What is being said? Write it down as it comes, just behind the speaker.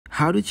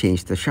How to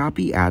change the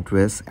Shopee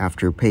address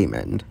after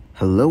payment.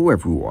 Hello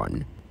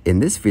everyone. In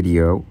this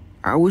video,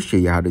 I will show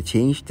you how to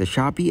change the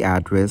Shopee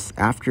address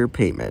after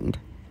payment.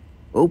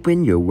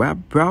 Open your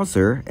web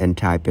browser and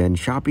type in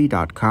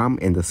shopee.com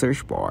in the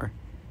search bar.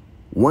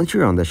 Once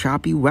you're on the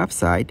Shopee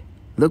website,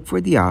 look for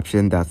the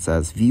option that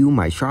says View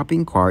My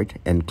Shopping Cart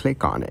and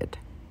click on it.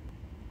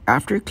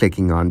 After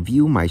clicking on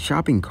View My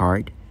Shopping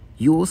Cart,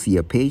 you will see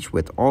a page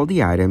with all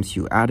the items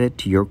you added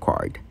to your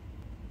cart.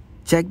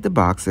 Check the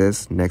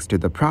boxes next to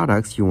the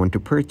products you want to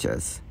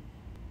purchase.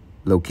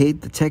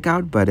 Locate the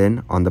Checkout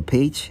button on the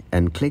page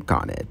and click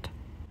on it.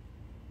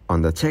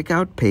 On the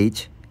Checkout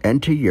page,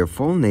 enter your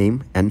full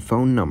name and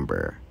phone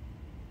number.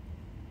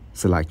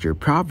 Select your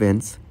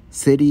province,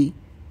 city,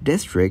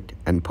 district,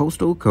 and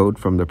postal code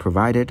from the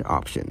provided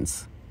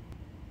options.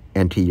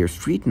 Enter your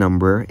street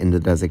number in the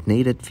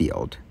designated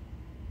field.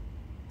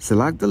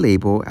 Select the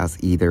label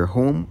as either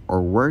home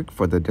or work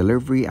for the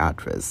delivery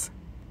address.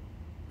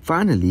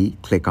 Finally,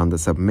 click on the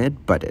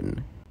Submit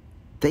button.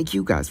 Thank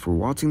you guys for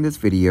watching this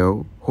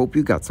video. Hope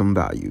you got some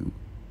value.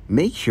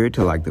 Make sure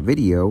to like the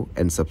video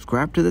and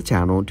subscribe to the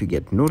channel to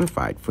get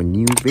notified for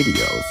new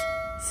videos.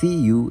 See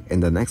you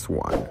in the next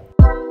one.